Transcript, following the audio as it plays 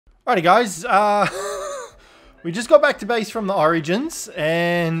Alrighty guys, we just got back to base from the Origins,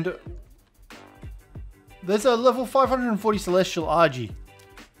 and there's a level 540 Celestial Argy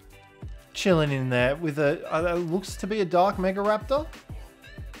chilling in there with a looks to be a Dark Mega Raptor.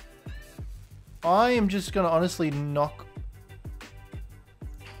 I am just going to honestly knock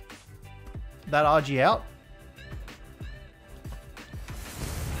that Argy out.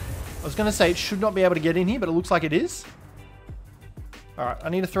 I was going to say it should not be able to get in here, but it looks like it is. Alright, I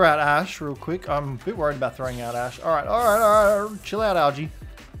need to throw out Ash real quick. I'm a bit worried about throwing out Ash. Alright. Chill out, Argy.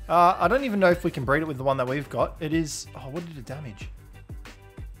 I don't even know if we can breed it with the one that we've got. It is... Oh, what did it damage?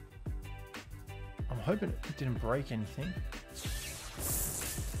 I'm hoping it didn't break anything.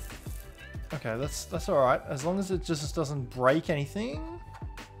 Okay, that's alright. As long as it just doesn't break anything.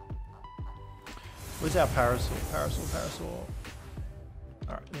 Where's our Parasaur?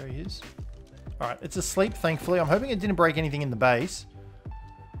 Alright, there he is. Alright, it's asleep, thankfully. I'm hoping it didn't break anything in the base.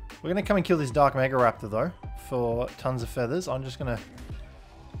 We're going to come and kill this Dark Mega Raptor, though, for tons of feathers. I'm just going to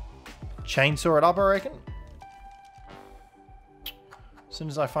chainsaw it up, I reckon. As soon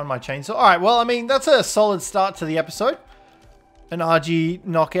as I find my chainsaw. Alright, well, I mean, that's a solid start to the episode. An RG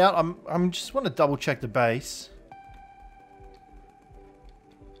knockout. I'm just want to double check the base.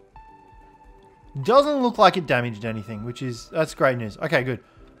 Doesn't look like it damaged anything, that's great news. Okay, good.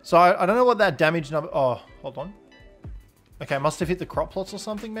 So I don't know what that damage number... Oh, hold on. Okay, must have hit the crop plots or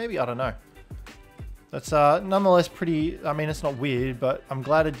something, maybe? I don't know. That's nonetheless pretty... I mean, it's not weird, but I'm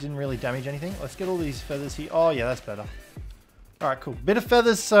glad it didn't really damage anything. Let's get all these feathers here. Oh, yeah, that's better. Alright, cool. Bit of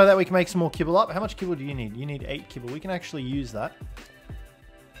feathers so that we can make some more kibble up. How much kibble do you need? You need 8 kibble. We can actually use that.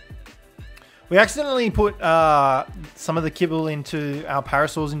 We accidentally put some of the kibble into our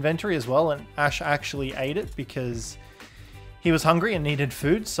Parasaur's inventory as well, and Ash actually ate it because he was hungry and needed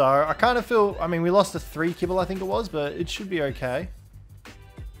food. So I kind of feel, I mean, we lost a 3 kibble, I think it was, but it should be okay.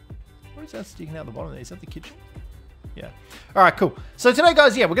 What is that sticking out the bottom there? Is that the kitchen? Yeah. All right, cool. So today,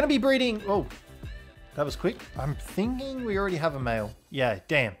 guys, yeah, we're going to be breeding... Oh, that was quick. I'm thinking we already have a male. Yeah,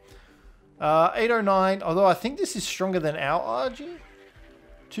 damn. 809, although I think this is stronger than our RG.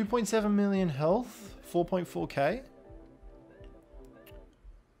 2.7 million health, 4.4k.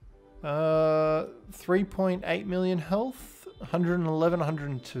 3.8 million health, 111,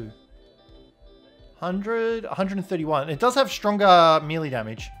 102. 131. It does have stronger melee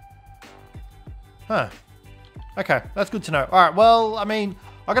damage. Huh. Okay, that's good to know. Alright, well, I mean,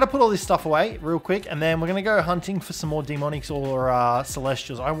 I gotta put all this stuff away real quick, and then we're gonna go hunting for some more demonics or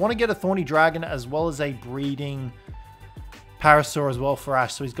celestials. I want to get a thorny dragon as well as a breeding Parasaur as well for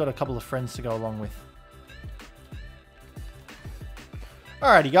Ash, so he's got a couple of friends to go along with.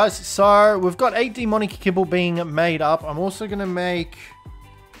 Alrighty guys, so we've got 8 demonic kibble being made up. I'm also going to make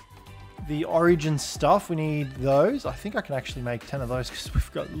the origin stuff. We need those. I think I can actually make 10 of those because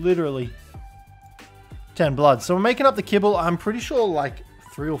we've got literally 10 blood. So we're making up the kibble. I'm pretty sure like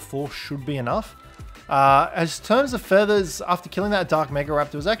 3 or 4 should be enough. As terms of feathers, after killing that Dark Mega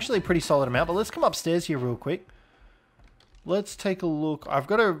Raptor, it was actually a pretty solid amount. But let's come upstairs here real quick. Let's take a look. I've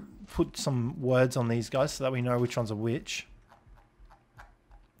got to put some words on these guys so that we know which ones are which.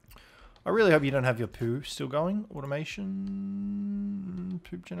 I really hope you don't have your poo still going. Automation,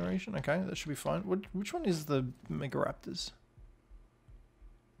 poop generation. Okay, that should be fine. Which one is the Mega Raptors?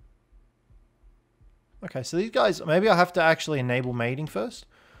 Okay, so these guys, maybe I have to actually enable mating first.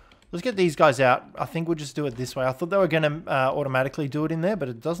 Let's get these guys out. I think we'll just do it this way. I thought they were going to automatically do it in there, but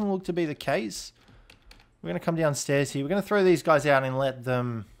it doesn't look to be the case. We're going to come downstairs here. We're going to throw these guys out and let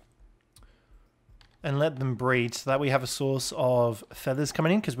them breed so that we have a source of feathers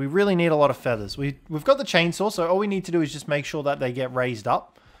coming in, because we really need a lot of feathers. We've got the chainsaw, so all we need to do is just make sure that they get raised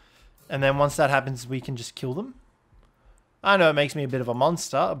up. And then once that happens, we can just kill them. I know it makes me a bit of a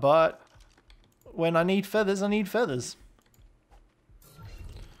monster, but when I need feathers, I need feathers.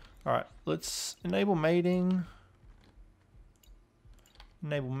 Alright, let's enable mating.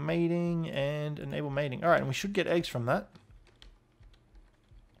 Enable mating and enable mating. Alright, and we should get eggs from that.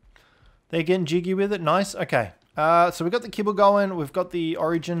 They're getting jiggy with it. Nice. Okay. So we've got the kibble going. We've got the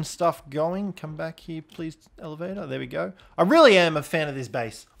origin stuff going. Come back here, please, elevator. There we go. I really am a fan of this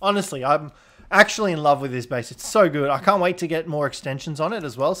base. Honestly, I'm actually in love with this base. It's so good. I can't wait to get more extensions on it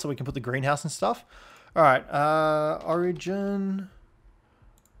as well so we can put the greenhouse and stuff. All right. Origin.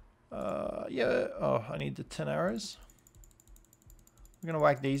 Yeah. Oh, I need the 10 arrows. We're going to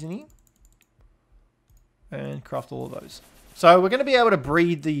whack these in here. And craft all of those. So we're going to be able to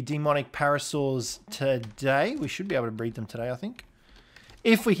breed the demonic parasaurs today. We should be able to breed them today, I think.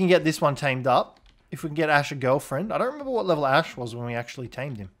 If we can get this one tamed up. If we can get Ash a girlfriend. I don't remember what level Ash was when we actually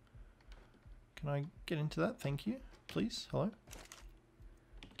tamed him. Can I get into that? Thank you. Please. Hello.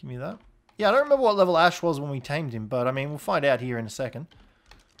 Give me that. Yeah, I don't remember what level Ash was when we tamed him, but I mean, we'll find out here in a second.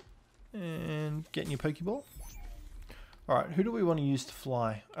 And getting your Pokeball. Alright, who do we want to use to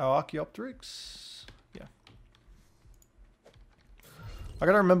fly? Our Archaeopteryx? Yeah. I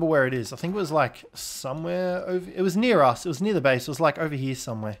gotta remember where it is. I think it was like somewhere over... It was near us. It was near the base. It was like over here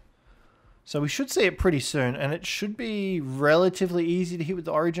somewhere. So we should see it pretty soon. And it should be relatively easy to hit with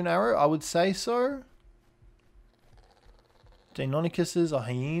the Origin Arrow. I would say so. Deinonychus, a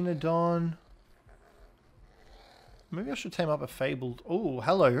Hyaenodon. Maybe I should tame up a Fabled... Oh,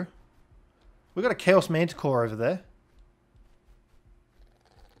 hello. We got a Chaos Manticore over there.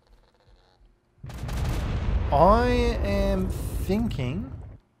 I am thinking...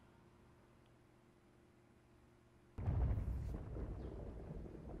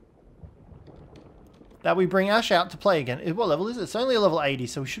 that we bring Ash out to play again. What level is it? It's only a level 80,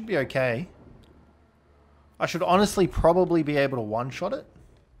 so we should be okay. I should honestly probably be able to one-shot it.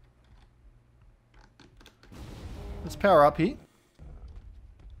 Let's power up here.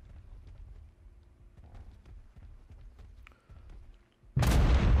 The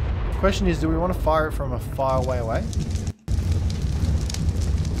question is, do we want to fire it from a far away?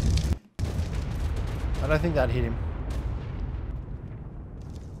 I don't think that hit him.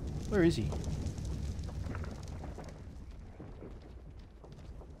 Where is he?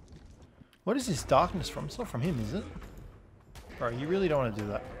 What is this darkness from? It's not from him, is it? Bro, you really don't want to do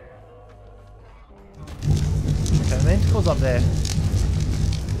that. Okay, the Manticore's up there.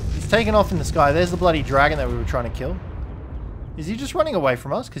 He's taken off in the sky. There's the bloody dragon that we were trying to kill. Is he just running away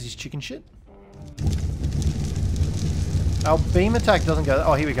from us because he's chicken shit? Our beam attack doesn't go...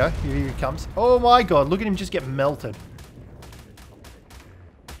 Oh, here we go. Here he comes. Oh my god, look at him just get melted.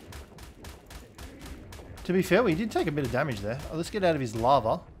 To be fair, we did take a bit of damage there. Oh, let's get out of his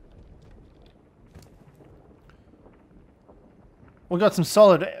lava. We got some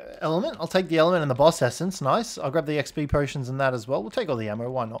solid element. I'll take the element and the boss essence. Nice. I'll grab the XP potions and that as well. We'll take all the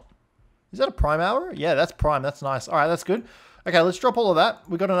ammo. Why not? Is that a prime arrow? Yeah, that's prime. That's nice. All right, that's good. Okay, let's drop all of that.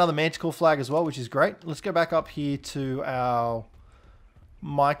 We got another Manticore flag as well, which is great. Let's go back up here to our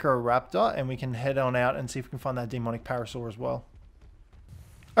Microraptor and we can head on out and see if we can find that demonic Parasaur as well.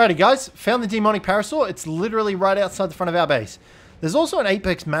 Alrighty, guys. Found the demonic Parasaur. It's literally right outside the front of our base. There's also an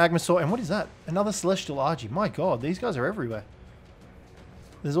Apex Magmasaur. And what is that? Another Celestial Argy. My god, these guys are everywhere.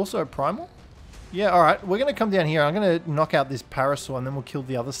 There's also a Primal? Yeah, alright. We're going to come down here. I'm going to knock out this Parasaur and then we'll kill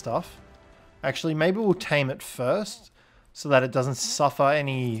the other stuff. Actually, maybe we'll tame it first so that it doesn't suffer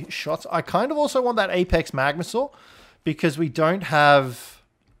any shots. I kind of also want that Apex Magmasaur because we don't have...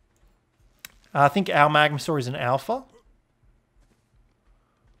 I think our Magmasaur is an Alpha.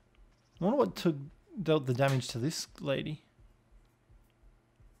 I wonder what dealt the damage to this lady.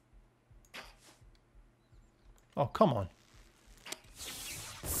 Oh, come on.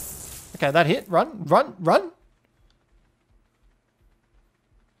 Okay, that hit. Run, run, run.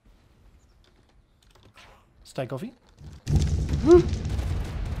 Let's take coffee. Woo.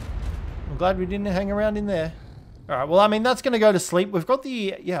 I'm glad we didn't hang around in there. Alright, well, I mean, that's going to go to sleep. We've got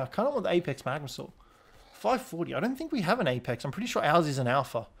the... Yeah, I kind of want the Apex Magmasaur. 540. I don't think we have an Apex. I'm pretty sure ours is an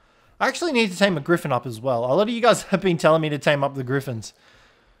Alpha. I actually need to tame a Griffin up as well. A lot of you guys have been telling me to tame up the Griffins.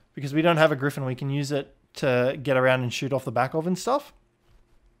 Because we don't have a Griffin. We can use it to get around and shoot off the back of and stuff.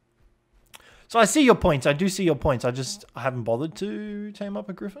 So I see your points. I do see your points. I haven't bothered to tame up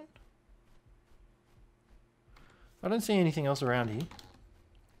a Griffin. I don't see anything else around here.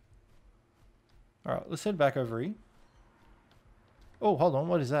 Alright, let's head back over here. Oh, hold on.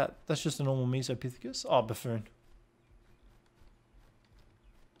 What is that? That's just a normal Mesopithecus. Oh, buffoon.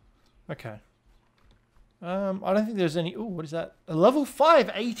 Okay. I don't think there's any... Oh, what is that? A level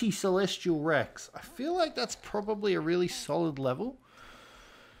 580 Celestial Rex. I feel like that's probably a really solid level.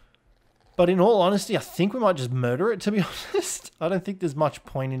 But in all honesty, I think we might just murder it, to be honest. I don't think there's much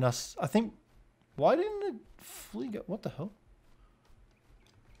point in us. I think... Why didn't it flee go... What the hell?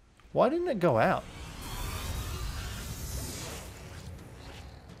 Why didn't it go out?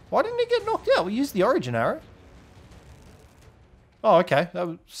 Why didn't it get knocked out? We used the Origin Arrow. Oh, okay. That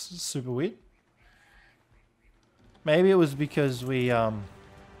was super weird. Maybe it was because we... I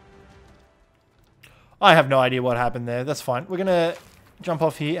have no idea what happened there. That's fine. We're going to... jump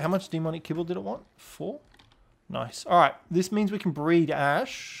off here. How much demonic kibble did it want? 4? Nice. Alright. This means we can breed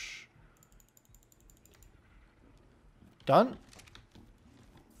Ash. Done.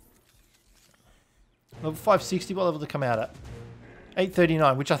 Level 560. What level did it come out at?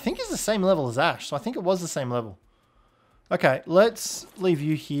 839, which I think is the same level as Ash. So I think it was the same level. Okay. Let's leave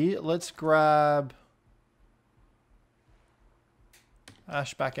you here. Let's grab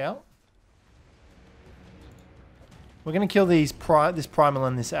Ash back out. We're going to kill these this Primal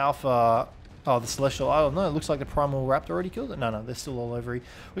and this Alpha. Oh, the Celestial. Oh, no, it looks like the Primal Raptor already killed it. No, no, they're still all over here.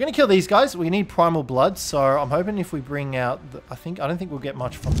 We're going to kill these guys. We need Primal Blood, so I'm hoping if we bring out... I don't think we'll get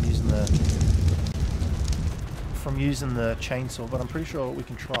much from using the chainsaw, but I'm pretty sure we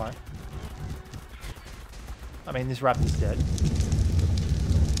can try. I mean, this Raptor's dead.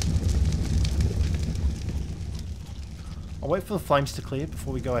 I'll wait for the flames to clear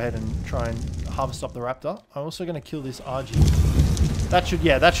before we go ahead and try and harvest up the Raptor. I'm also going to kill this RG. That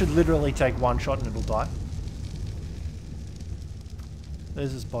should literally take one shot and it'll die.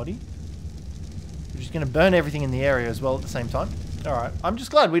 There's his body. We're just going to burn everything in the area as well at the same time. Alright, I'm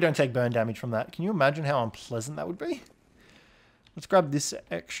just glad we don't take burn damage from that. Can you imagine how unpleasant that would be? Let's grab this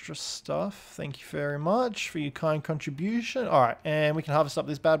extra stuff. Thank you very much for your kind contribution. Alright, and we can harvest up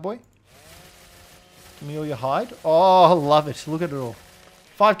this bad boy. Give me all your hide. Oh, love it. Look at it all.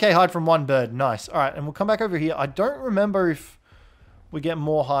 5k hide from one bird. Nice. Alright, and we'll come back over here. I don't remember if we get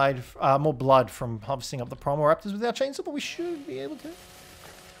more hide, more blood from harvesting up the Primal Raptors with our chainsaw, but we should be able to.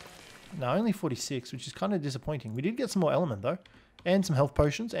 No, only 46, which is kind of disappointing. We did get some more element, though. And some health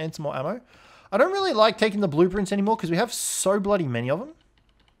potions, and some more ammo. I don't really like taking the blueprints anymore, because we have so bloody many of them.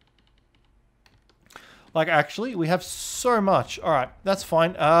 Like, actually, we have so much. Alright, that's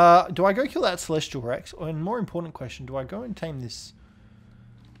fine. Do I go kill that Celestial Rex? Or, and more important question, do I go and tame this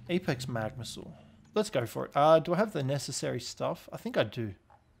Apex Magmasaur? Let's go for it. Do I have the necessary stuff? I think I do.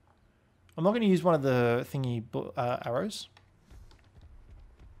 I'm not going to use one of the thingy arrows.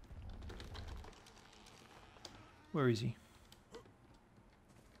 Where is he?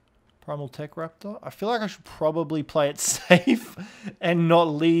 Primal Tech Raptor. I feel like I should probably play it safe and not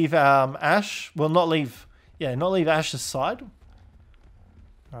leave Ash. Well, not leave Ash's side.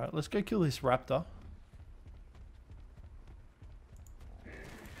 Alright, let's go kill this Raptor.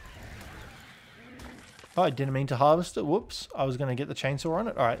 Oh, I didn't mean to harvest it. Whoops. I was going to get the chainsaw on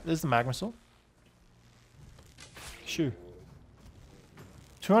it. Alright, there's the Magmasaur. Shoo.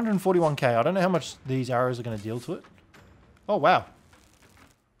 241k. I don't know how much these arrows are going to deal to it. Oh, wow.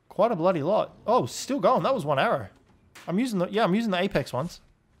 Quite a bloody lot. Oh, still going. That was one arrow. I'm using the Apex ones.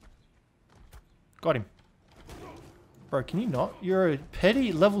 Got him. Bro, can you not? You're a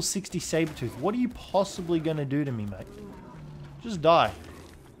petty level 60 Sabertooth. What are you possibly going to do to me, mate? Just die.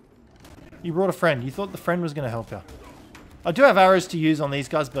 You brought a friend. You thought the friend was going to help you. I do have arrows to use on these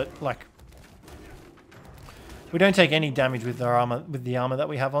guys, but like, we don't take any damage with our armor, with the armor that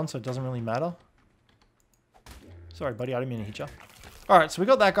we have on, so it doesn't really matter. Sorry, buddy. I didn't mean to hit you. All right, so we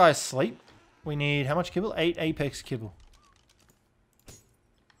got that guy asleep. We need how much kibble? 8 Apex kibble.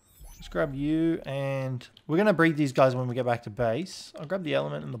 Let's grab you, and we're gonna breed these guys when we get back to base. I'll grab the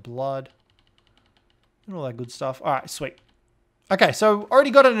element and the blood and all that good stuff. All right, sweet. Okay, so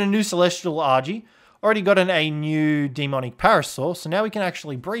already got a new Celestial RG, already got a new Demonic Parasaur, so now we can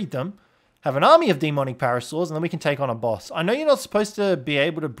actually breed them, have an army of Demonic Parasaurs, and then we can take on a boss. I know you're not supposed to be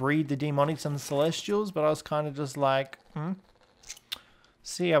able to breed the Demonics and the Celestials, but I was kind of just like,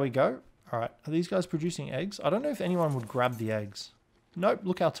 see how we go. All right, are these guys producing eggs? I don't know if anyone would grab the eggs. Nope,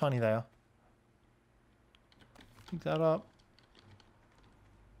 look how tiny they are. Pick that up.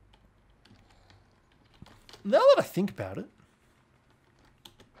 Now that I think about it,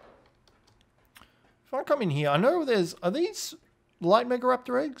 if I come in here, I know are these light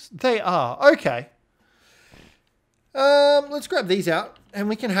Megaraptor eggs? They are. Okay. Let's grab these out and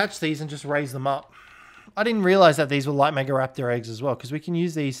we can hatch these and just raise them up. I didn't realize that these were light Megaraptor eggs as well, because we can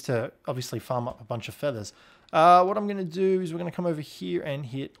use these to obviously farm up a bunch of feathers. What I'm going to do is we're going to come over here and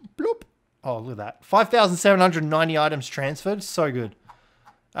hit bloop. Oh, look at that. 5,790 items transferred. So good.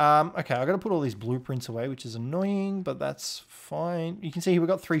 Okay, I've got to put all these blueprints away, which is annoying, but that's fine. You can see here we've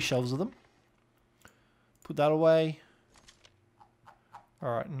got 3 shelves of them. Put that away.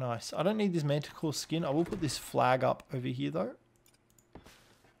 All right, nice. I don't need this Manticore skin. I will put this flag up over here, though.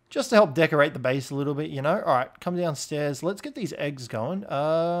 Just to help decorate the base a little bit, you know. All right, come downstairs. Let's get these eggs going.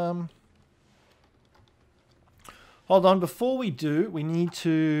 Hold on. Before we do, we need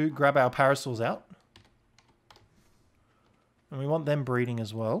to grab our parasaurs out. And we want them breeding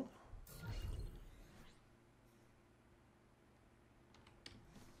as well.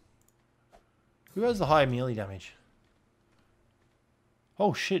 Who has the higher melee damage?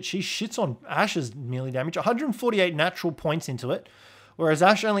 Oh shit, she shits on Ash's melee damage. 148 natural points into it. Whereas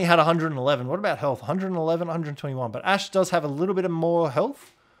Ash only had 111. What about health? 111, 121. But Ash does have a little bit of more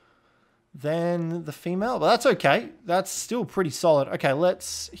health than the female. But that's okay. That's still pretty solid. Okay,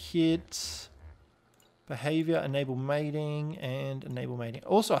 let's hit behavior, enable mating, and enable mating.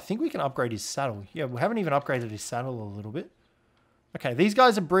 Also, I think we can upgrade his saddle. Yeah, we haven't even upgraded his saddle a little bit. Okay, these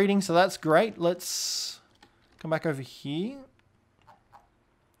guys are breeding, so that's great. Let's Come back over here.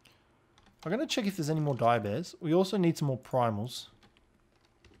 I'm going to check if there's any more dire bears. We also need some more primals.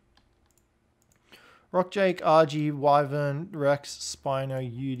 Rockjake, RG, Wyvern, Rex, Spino,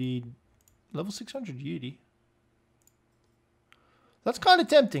 Yudi. Level 600 Yudi. That's kind of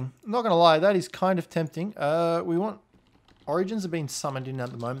tempting. I'm not going to lie. That is kind of tempting. We want... Origins are being summoned in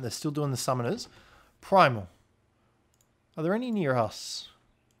at the moment. They're still doing the summoners. Primal. Are there any near us?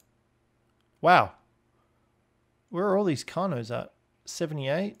 Wow. Where are all these Carnos at?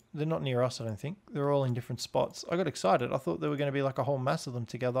 78? They're not near us, I don't think. They're all in different spots. I got excited. I thought there were going to be like a whole mass of them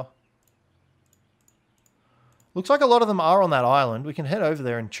together. Looks like a lot of them are on that island. We can head over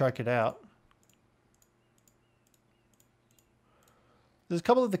there and check it out. There's a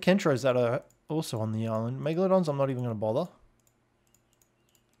couple of the Kentros that are also on the island. Megalodons, I'm not even going to bother.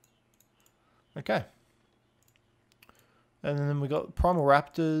 Okay. And then we got Primal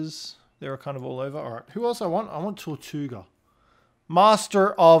Raptors. They're kind of all over. All right. Who else I want? I want Tortuga.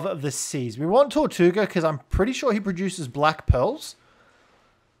 Master of the Seas. We want Tortuga because I'm pretty sure he produces black pearls.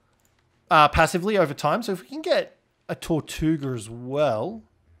 Passively over time. So if we can get a Tortuga as well,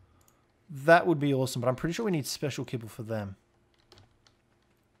 that would be awesome. But I'm pretty sure we need special kibble for them.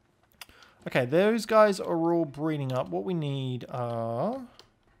 Okay, those guys are all breeding up. What we need are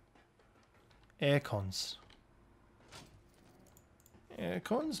aircons.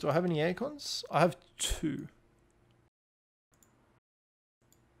 Aircons? Do I have any aircons? I have 2.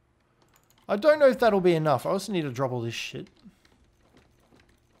 I don't know if that'll be enough. I also need to drop all this shit.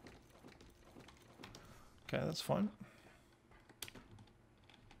 Okay, that's fine.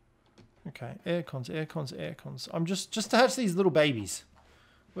 Okay, aircons, aircons, aircons. I'm just to hatch these little babies.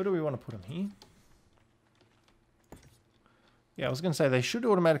 Where do we want to put them? Here? Yeah, I was going to say they should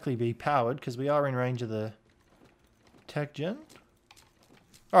automatically be powered because we are in range of the tech gen.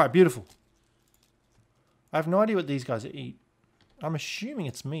 Alright, beautiful. I have no idea what these guys eat. I'm assuming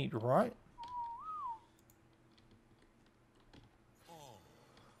it's meat, right?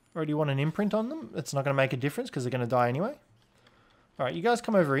 Or do you want an imprint on them? It's not going to make a difference because they're going to die anyway. Alright, you guys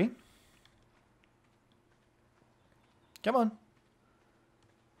come over here. Come on.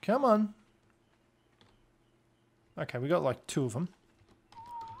 Come on. Okay, we got like 2 of them.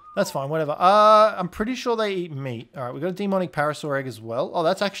 That's fine, whatever. I'm pretty sure they eat meat. Alright, we got a demonic parasaur egg as well. Oh,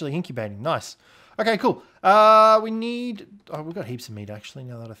 that's actually incubating. Nice. Okay, cool. We need... Oh, we've got heaps of meat actually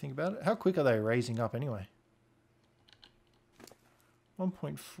now that I think about it. How quick are they raising up anyway?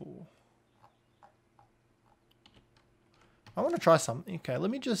 1.4. I want to try something. Okay,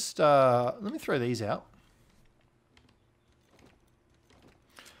 let me just... let me throw these out.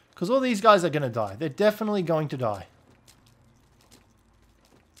 Because all these guys are going to die. They're definitely going to die.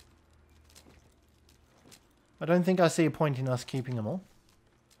 I don't think I see a point in us keeping them all.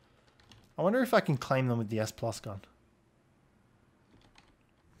 I wonder if I can claim them with the S+ gun.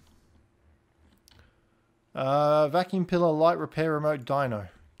 Vacuum pillar, light repair remote, dino.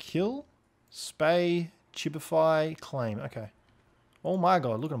 Kill, spay, chipify, claim. Okay. Oh my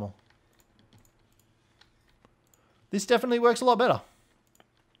god, look at them all. This definitely works a lot better.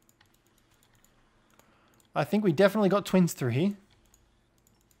 I think we definitely got twins through here.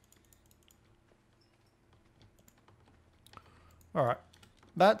 Alright.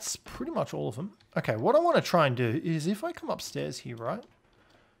 That's pretty much all of them. Okay, what I want to try and do is if I come upstairs here, right?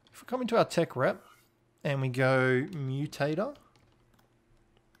 If we come into our tech rep and we go mutator.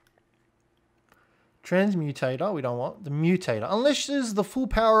 Transmutator, we don't want. The mutator. Unleashes the full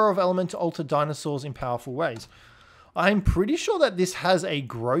power of element to alter dinosaurs in powerful ways. I'm pretty sure that this has a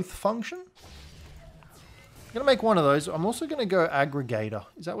growth function. I'm going to make one of those. I'm also going to go aggregator.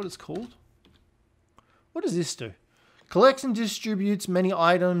 Is that what it's called? What does this do? Collects and distributes many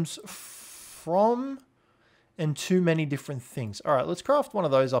items from and to many different things. All right, let's craft one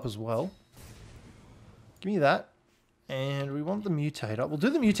of those up as well. Give me that. And we want the mutator. We'll do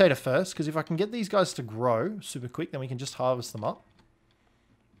the mutator first, because if I can get these guys to grow super quick, then we can just harvest them up.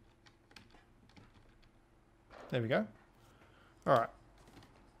 There we go. All right.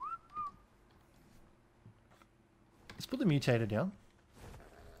 Let's put the mutator down.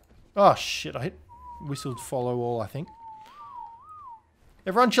 Oh, shit. I hit whistled follow all, I think.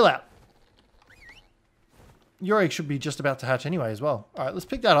 Everyone chill out. Your egg should be just about to hatch anyway as well. All right, let's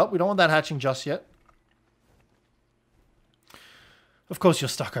pick that up. We don't want that hatching just yet. Of course you're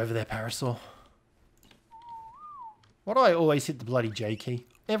stuck over there, Parasaur. Why do I always hit the bloody J key?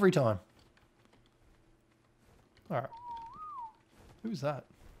 Every time. Alright. Who's that?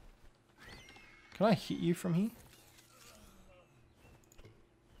 Can I hit you from here?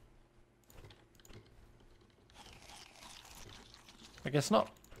 I guess not.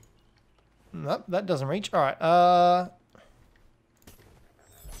 Nope, that doesn't reach. All right.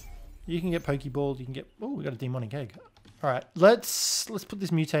 You can get Pokeball. You can get... Oh, we got a demonic egg. All right. Let's put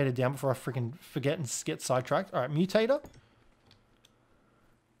this mutator down before I freaking forget and get sidetracked. All right, mutator.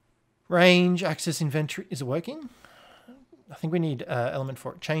 Range, access, inventory. Is it working? I think we need element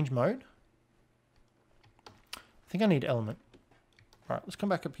for it. Change mode. I think I need element. All right, let's come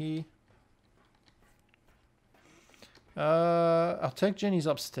back up here. I'll take Jenny's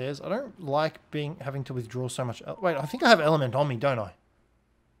upstairs. I don't like having to withdraw so much. Wait, I think I have element on me, don't I?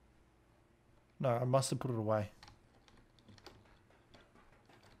 No, I must have put it away.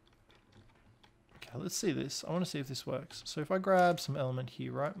 Okay, let's see this. I want to see if this works. So if I grab some element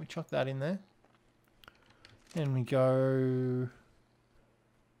here, right? We chuck that in there. And we go...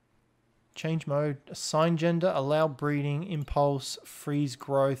 Change mode, assign gender, allow breeding, impulse, freeze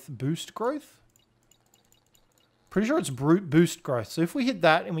growth, boost growth. Pretty sure it's boost growth. So if we hit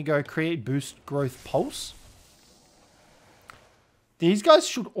that and we go create boost growth pulse, these guys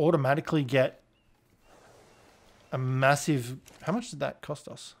should automatically get a massive... How much did that cost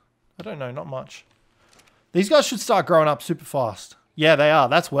us? I don't know, not much. These guys should start growing up super fast. Yeah, they are.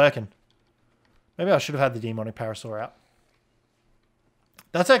 That's working. Maybe I should have had the demonic parasaur out.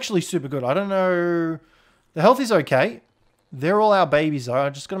 That's actually super good. I don't know. The health is okay. They're all our babies, though. I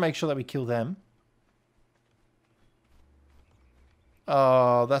just got to make sure that we kill them.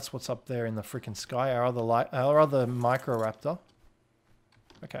 Oh, that's what's up there in the freaking sky. Our other Microraptor.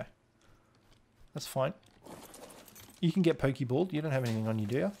 Okay. That's fine. You can get Pokeballed. You don't have anything on you,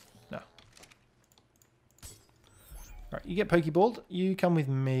 do you? No. Alright, you get Pokeballed. You come with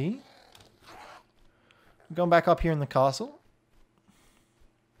me. I'm going back up here in the castle.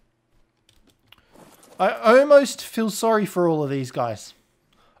 I almost feel sorry for all of these guys.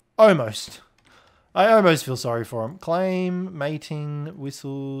 Almost. I almost feel sorry for them. Claim, mating,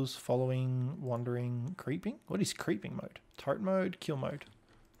 whistles, following, wandering, creeping. What is creeping mode? Turret mode, kill mode.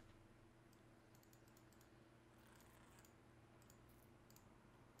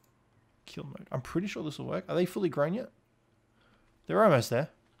 Kill mode. I'm pretty sure this will work. Are they fully grown yet? They're almost there.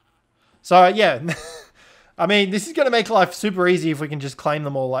 So, yeah. I mean, this is going to make life super easy if we can just claim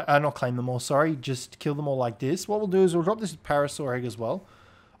them all. Like, not claim them all, sorry. Just kill them all like this. What we'll do is we'll drop this Parasaur egg as well.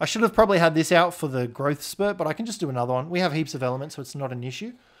 I should have probably had this out for the growth spurt, but I can just do another one. We have heaps of elements, so it's not an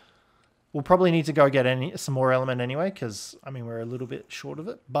issue. We'll probably need to go get some more element anyway, because, I mean, we're a little bit short of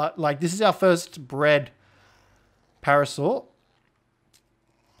it. But, like, this is our first bred Parasaur.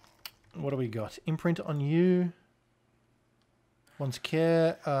 What do we got? Imprint on you. One's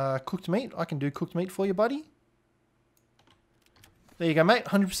care. Cooked meat. I can do cooked meat for you, buddy. There you go, mate.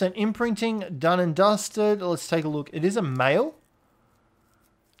 100% imprinting. Done and dusted. Let's take a look. It is a male.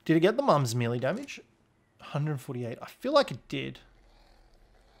 Did it get the mum's melee damage? 148. I feel like it did.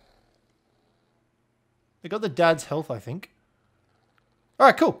 It got the dad's health, I think.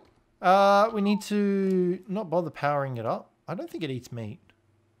 Alright, cool. We need to not bother powering it up. I don't think it eats meat.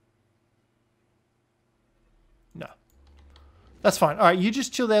 No. That's fine. Alright, you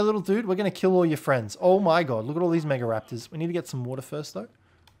just chill there, little dude. We're going to kill all your friends. Oh my god, look at all these Mega Raptors. We need to get some water first, though.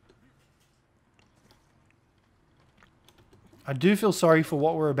 I do feel sorry for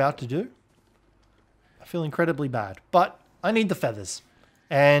what we're about to do. I feel incredibly bad. But I need the feathers.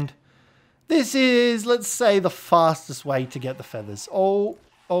 And this is, let's say, the fastest way to get the feathers. Oh.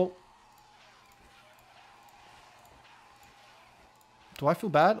 Do I feel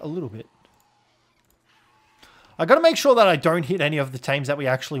bad? A little bit. I got to make sure that I don't hit any of the tames that we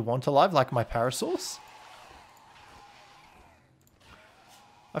actually want alive, like my Parasaurs.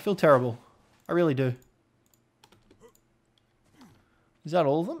 I feel terrible. I really do. Is that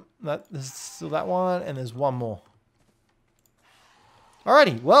all of them? There's still that one, and there's one more.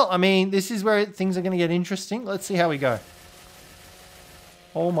 Alrighty, well, I mean, this is where things are going to get interesting. Let's see how we go.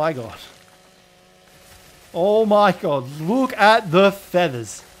 Oh my god. Oh my god, look at the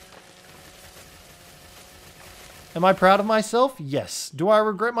feathers. Am I proud of myself? Yes. Do I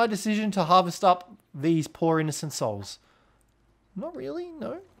regret my decision to harvest up these poor innocent souls? Not really,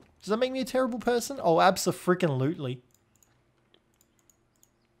 no. Does that make me a terrible person? Oh, abso-freaking-lutely.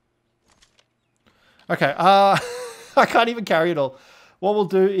 Okay, I can't even carry it all. What we'll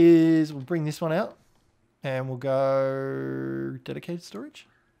do is we'll bring this one out and we'll go dedicated storage.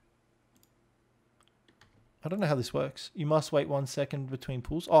 I don't know how this works. You must wait 1 second between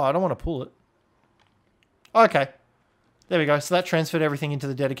pulls. Oh, I don't want to pull it. Okay. There we go. So that transferred everything into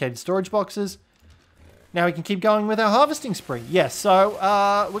the dedicated storage boxes. Now we can keep going with our harvesting spree. Yes, so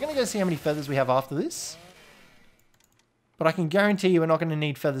we're going to go see how many feathers we have after this. But I can guarantee you we're not going to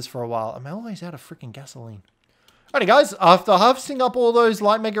need feathers for a while. I'm always out of freaking gasoline. Alrighty guys, after harvesting up all those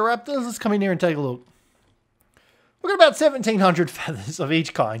light mega raptors, let's come in here and take a look. We've got about 1,700 feathers of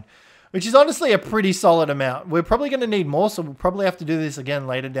each kind, which is honestly a pretty solid amount. We're probably going to need more, so we'll probably have to do this again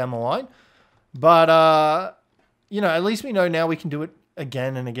later down the line. But, you know, at least we know now we can do it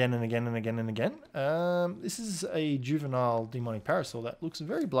again and again and again and again and again. This is a juvenile demonic parasaur that looks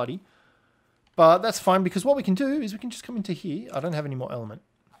very bloody. But that's fine, because what we can do is we can just come into here. I don't have any more element.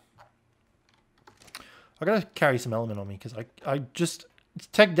 I got to carry some element on me, because I just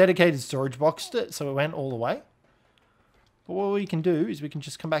tech dedicated storage boxed it, so it went all the way. But what we can do is we can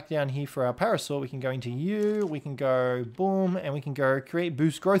just come back down here for our parasaur. We can go into you, we can go boom, and we can go create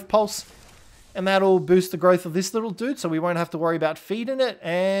boost growth pulse. And that'll boost the growth of this little dude, so we won't have to worry about feeding it.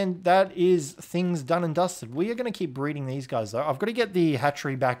 And that is things done and dusted. We are going to keep breeding these guys, though. I've got to get the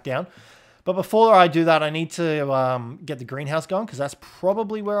hatchery back down. But before I do that, I need to get the greenhouse going, because that's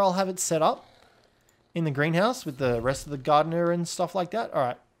probably where I'll have it set up. In the greenhouse with the rest of the gardener and stuff like that. All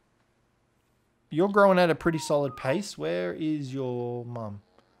right. You're growing at a pretty solid pace. Where is your mum?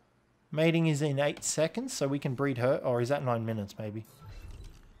 Mating is in 8 seconds, so we can breed her. Or is that 9 minutes, maybe?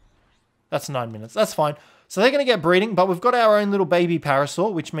 That's 9 minutes. That's fine. So they're going to get breeding, but we've got our own little baby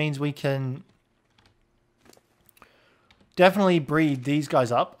parasaur, which means we can definitely breed these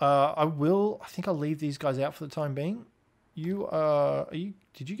guys up. I think I'll leave these guys out for the time being.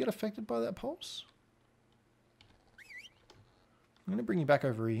 Did you get affected by that pulse? I'm going to bring you back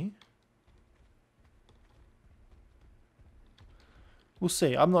over here. We'll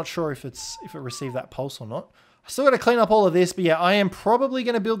see. I'm not sure if it received that pulse or not. I still got to clean up all of this, but yeah, I am probably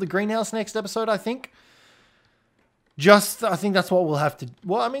going to build the greenhouse next episode, I think. I think that's what we'll have to...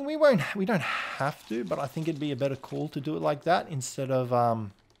 Well, I mean, we don't have to, but I think it'd be a better call to do it like that instead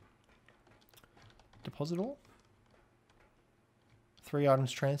of deposit all. 3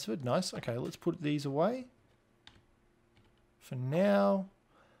 items transferred. Nice. Okay, let's put these away. For now,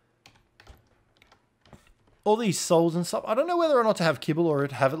 all these souls and stuff, I don't know whether or not to have kibble or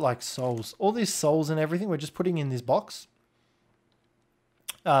to have it like souls. All these souls and everything, we're just putting in this box.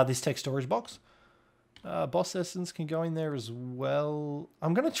 This tech storage box. Boss essence can go in there as well.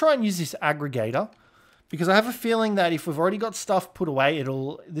 I'm going to try and use this aggregator, because I have a feeling that if we've already got stuff put away,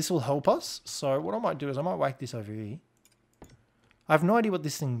 this will help us. So what I might do is I might whack this over here. I have no idea what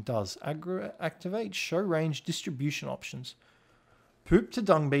this thing does. Activate show range distribution options. Poop to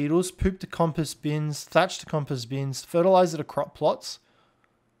dung beetles, poop to compost bins, thatch to compost bins, fertilizer to crop plots,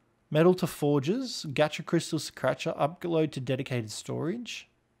 metal to forges, gacha crystals to cratcher, upload to dedicated storage.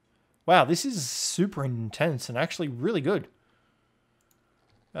 Wow, this is super intense and actually really good.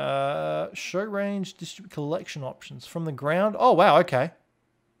 Show range, collection options from the ground. Oh, wow, okay.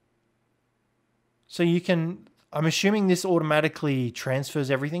 So you can, I'm assuming this automatically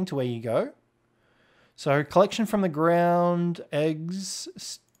transfers everything to where you go. So collection from the ground, eggs,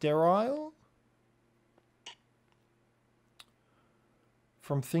 sterile.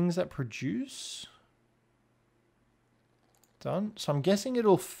 From things that produce. Done. So I'm guessing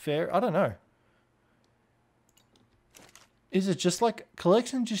it'll fare, I don't know. Is it just like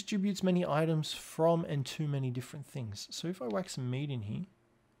collection distributes many items from and to many different things? So if I whack some meat in here.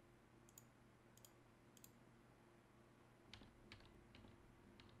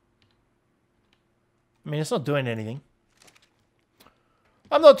 I mean, it's not doing anything.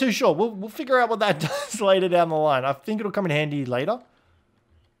 I'm not too sure. We'll figure out what that does later down the line. I think it'll come in handy later. All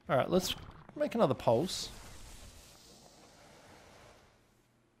right, let's make another pulse.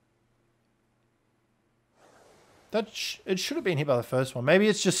 It should have been hit by the first one. Maybe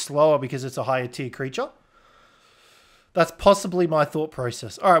it's just slower because it's a higher tier creature. That's possibly my thought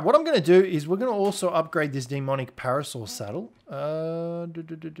process. All right, what I'm going to do is we're going to also upgrade this demonic parasaur saddle.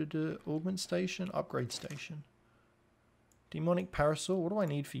 Augment station, upgrade station. Demonic parasaur, what do I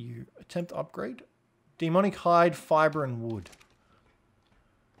need for you? Attempt upgrade. Demonic hide, fiber, and wood.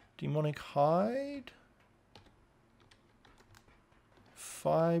 Demonic hide.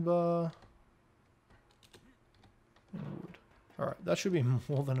 Fiber. And wood. All right, that should be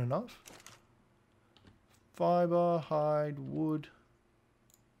more than enough. Fiber, hide, wood.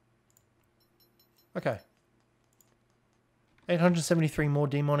 Okay. 873 more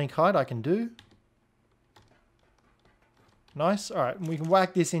demonic hide I can do. Nice. All right, we can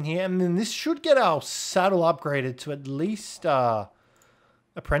whack this in here, and then this should get our saddle upgraded to at least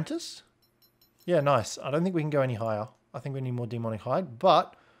apprentice. Yeah, nice. I don't think we can go any higher. I think we need more demonic hide,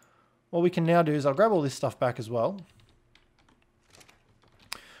 but what we can now do is I'll grab all this stuff back as well.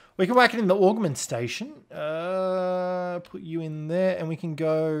 We can whack it in the augment station. Put you in there, and we can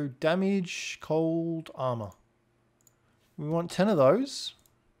go damage, cold, armor. We want 10 of those.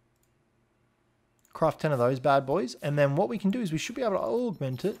 Craft 10 of those bad boys. And then what we can do is we should be able to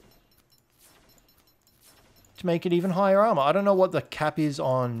augment it to make it even higher armor. I don't know what the cap is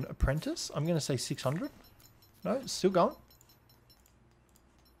on Apprentice. I'm going to say 600. No, it's still going.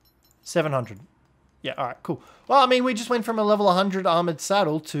 700. Yeah, all right, cool. Well, I mean, we just went from a level 100 armored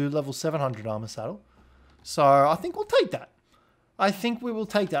saddle to level 700 armor saddle. So I think we'll take that. I think we will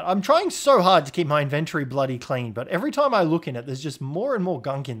take that. I'm trying so hard to keep my inventory bloody clean, but every time I look in it, there's just more and more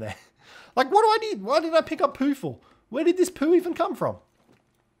gunk in there. Like, what do I need? Why did I pick up poo for? Where did this poo even come from?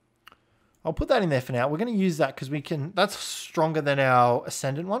 I'll put that in there for now. We're going to use that because we can... That's stronger than our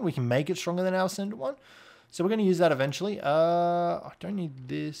Ascendant one. We can make it stronger than our Ascendant one. So we're going to use that eventually. I don't need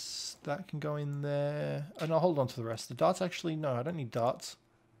this. That can go in there. Oh, no, hold on to the rest. The darts actually... No, I don't need darts.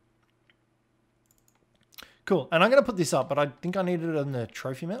 Cool. And I'm going to put this up, but I think I need it on the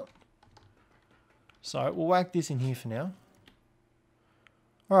trophy mount. So we'll whack this in here for now.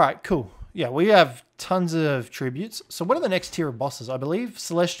 All right, cool. Yeah, we have tons of tributes. So what are the next tier of bosses? I believe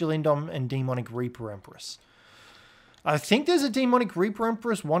Celestial Indom and Demonic Reaper Empress. I think there's a Demonic Reaper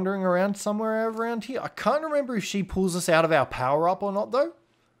Empress wandering around somewhere around here. I can't remember if she pulls us out of our power-up or not, though.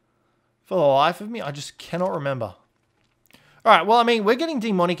 For the life of me, I just cannot remember. All right, well, I mean, we're getting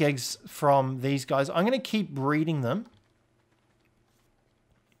demonic eggs from these guys. I'm going to keep breeding them.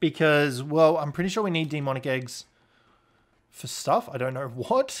 Because, well, I'm pretty sure we need demonic eggs for stuff. I don't know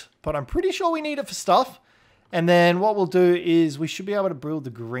what, but I'm pretty sure we need it for stuff. And then what we'll do is we should be able to build the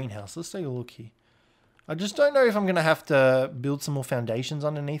greenhouse. Let's take a look here. I just don't know if I'm going to have to build some more foundations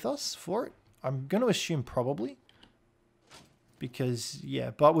underneath us for it. I'm going to assume probably. Because,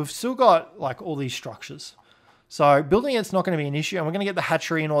 yeah, but we've still got, like, all these structures. So building it's not going to be an issue. And we're going to get the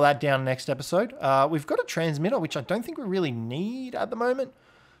hatchery and all that down next episode. We've got a transmitter, which I don't think we really need at the moment.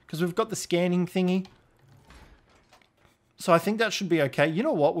 Because we've got the scanning thingy. So I think that should be okay. You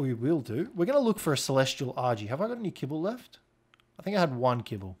know what we will do? We're going to look for a Celestial Argy. Have I got any kibble left? I think I had 1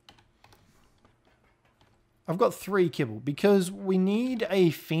 kibble. I've got 3 kibble because we need a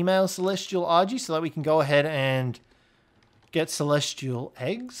female Celestial Argy so that we can go ahead and get Celestial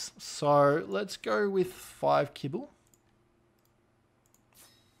eggs. So let's go with 5 kibble.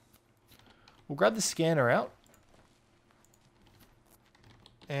 We'll grab the scanner out.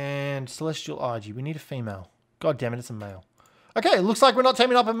 And Celestial Argy. We need a female. God damn it, it's a male. Okay, it looks like we're not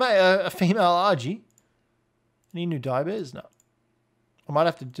taming up a female Argy. Any new dye bears? No. I might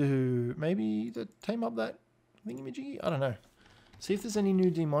have to do maybe the tame up that thingamajiggy. I don't know. See if there's any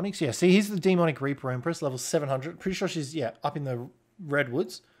new demonics. Yeah, see, here's the Demonic Reaper Empress, level 700. Pretty sure she's, yeah, up in the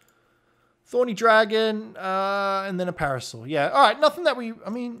redwoods. Thorny Dragon, and then a Parasaur. Yeah, all right, nothing that we... I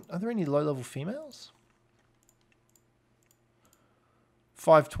mean, are there any low-level females?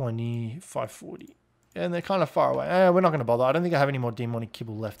 520, 540. And they're kind of far away. We're not going to bother. I don't think I have any more demonic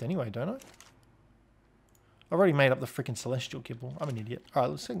kibble left anyway, don't I? I've already made up the freaking celestial kibble. I'm an idiot. All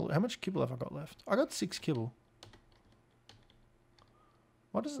right, let's take a look. How much kibble have I got left? I got 6 kibble.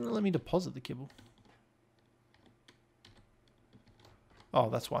 Why doesn't it let me deposit the kibble? Oh,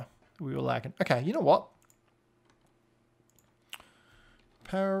 that's why. We were lagging. Okay, you know what?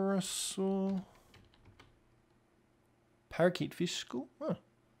 Parasaur. Parakeet Fish School? Huh.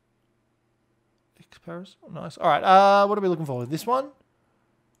 Parasaur. Nice. All right, what are we looking for? This one?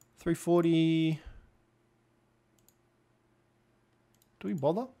 340. Do we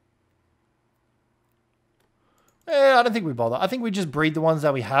bother? Yeah, I don't think we bother. I think we just breed the ones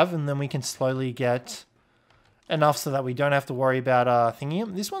that we have, and then we can slowly get enough so that we don't have to worry about thinking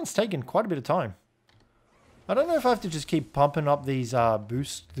them. This one's taken quite a bit of time. I don't know if I have to just keep pumping up these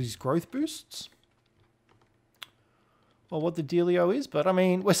these growth boosts. Or what the dealio is, but I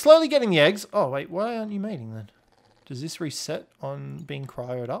mean, we're slowly getting the eggs. Oh, wait, why aren't you mating then? Does this reset on being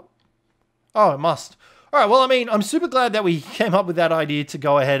cryoed up? Oh, it must. All right, well, I mean, I'm super glad that we came up with that idea to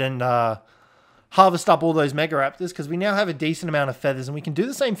go ahead and harvest up all those Mega Raptors, because we now have a decent amount of feathers, and we can do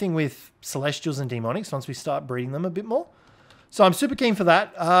the same thing with Celestials and Demonics once we start breeding them a bit more. So I'm super keen for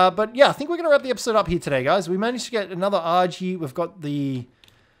that. But yeah, I think we're going to wrap the episode up here today, guys. We managed to get another Argy. We've got the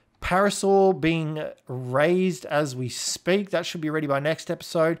Parasaur being raised as we speak. That should be ready by next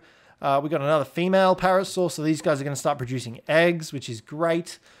episode. We got another female Parasaur, so these guys are going to start producing eggs, which is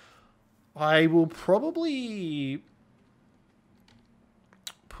great. I will probably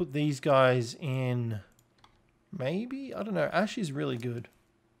put these guys in, maybe? I don't know. Ash is really good.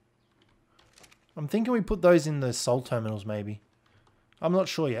 I'm thinking we put those in the soul terminals, maybe. I'm not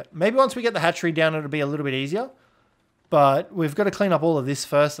sure yet. Maybe once we get the hatchery down, it'll be a little bit easier. But we've got to clean up all of this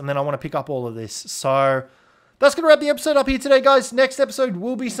first, and then I want to pick up all of this. So That's going to wrap the episode up here today, guys. Next episode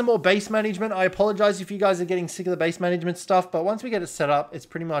will be some more base management. I apologize if you guys are getting sick of the base management stuff, but once we get it set up, it's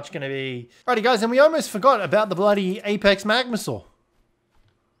pretty much going to be... Alrighty, guys, and we almost forgot about the bloody Apex Magmasaur.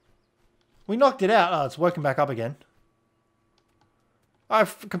 We knocked it out. Oh, it's woken back up again. I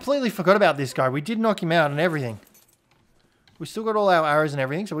completely forgot about this guy. We did knock him out and everything. We still got all our arrows and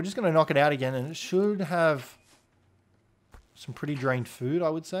everything, so we're just going to knock it out again, and it should have some pretty drained food, I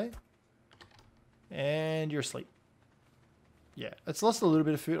would say. And you're asleep. Yeah, it's lost a little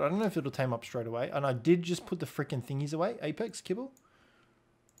bit of food. I don't know if it'll tame up straight away. And I did just put the freaking thingies away. Apex kibble.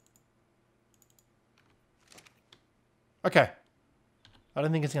 Okay. I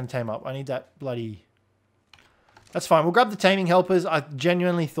don't think it's going to tame up. I need that bloody... That's fine. We'll grab the taming helpers. I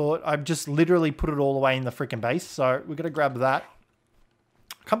genuinely thought I've just literally put it all away in the freaking base. So we're going to grab that.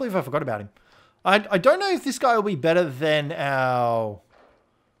 I can't believe I forgot about him. I don't know if this guy will be better than our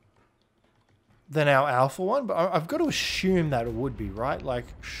alpha one, but I've got to assume that it would be, right? Like,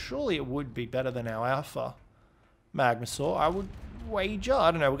 surely it would be better than our alpha Magmasaur. I would wager.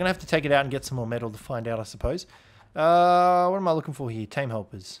 I don't know. We're going to have to take it out and get some more metal to find out, I suppose. What am I looking for here? Tame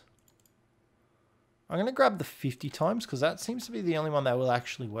helpers. I'm going to grab the 50 times because that seems to be the only one that will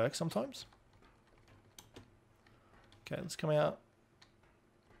actually work sometimes. Okay, let's come out.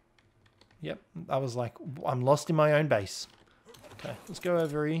 Yep, I was like, I'm lost in my own base. Okay, let's go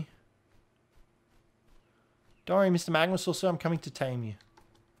over here. Don't worry, Mr. Magmasaur, sir, I'm coming to tame you.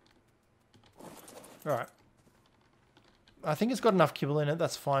 Alright. I think it's got enough kibble in it,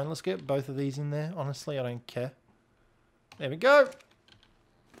 that's fine. Let's get both of these in there. Honestly, I don't care. There we go.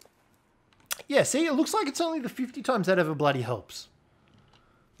 Yeah, see, it looks like it's only the 50 times that ever bloody helps.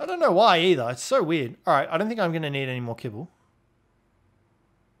 I don't know why either. It's so weird. Alright, I don't think I'm going to need any more kibble.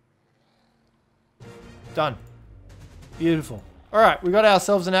 Done. Beautiful. Alright, we got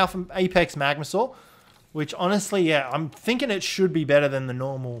ourselves an Alpha Apex Magmasaur. Which, honestly, yeah, I'm thinking it should be better than the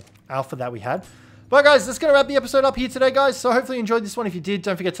normal alpha that we had. But, guys, that's going to wrap the episode up here today, guys. So, hopefully you enjoyed this one. If you did,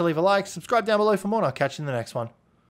 don't forget to leave a like, subscribe down below for more, and I'll catch you in the next one.